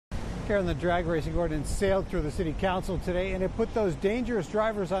Karen, the drag racing ordinance sailed through the city council today, and it put those dangerous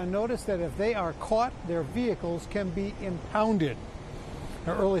drivers on notice that if they are caught, their vehicles can be impounded.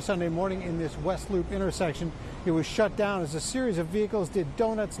 Now, early Sunday morning in this West Loop intersection, it was shut down as a series of vehicles did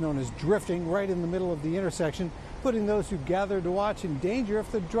donuts known as drifting right in the middle of the intersection, putting those who gathered to watch in danger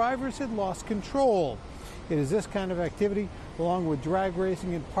if the drivers had lost control. It is this kind of activity, along with drag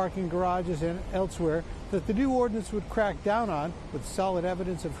racing in parking garages and elsewhere, that the new ordinance would crack down on. With solid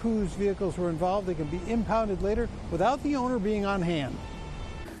evidence of whose vehicles were involved, they can be impounded later without the owner being on hand.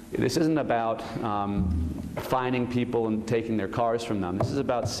 This isn't about fining people and taking their cars from them. This is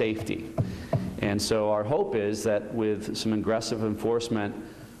about safety. And so our hope is that with some aggressive enforcement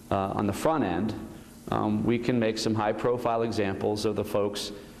on the front end, we can make some high-profile examples of the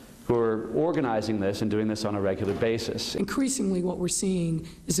folks who are organizing this and doing this on a regular basis. Increasingly what we're seeing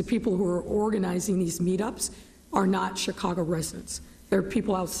is the people who are organizing these meetups are not Chicago residents. They're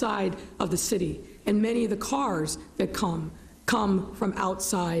people outside of the city, and many of the cars that come from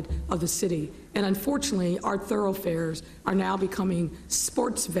outside of the city. And unfortunately, our thoroughfares are now becoming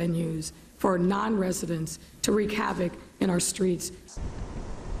sports venues for non-residents to wreak havoc in our streets.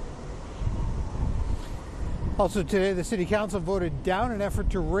 Also today, the City Council voted down an effort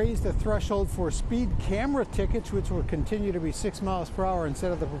to raise the threshold for speed camera tickets, which will continue to be 6 miles per hour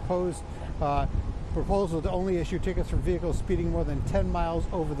instead of the proposal to only issue tickets for vehicles speeding more than 10 miles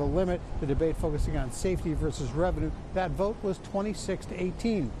over the limit. The debate focusing on safety versus revenue. That vote was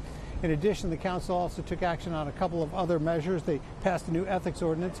 26-18. In addition, the council also took action on a couple of other measures. They passed a new ethics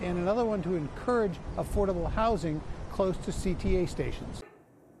ordinance and another one to encourage affordable housing close to CTA stations.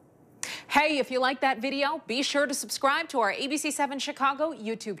 Hey, if you like that video, be sure to subscribe to our ABC7 Chicago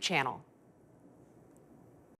YouTube channel.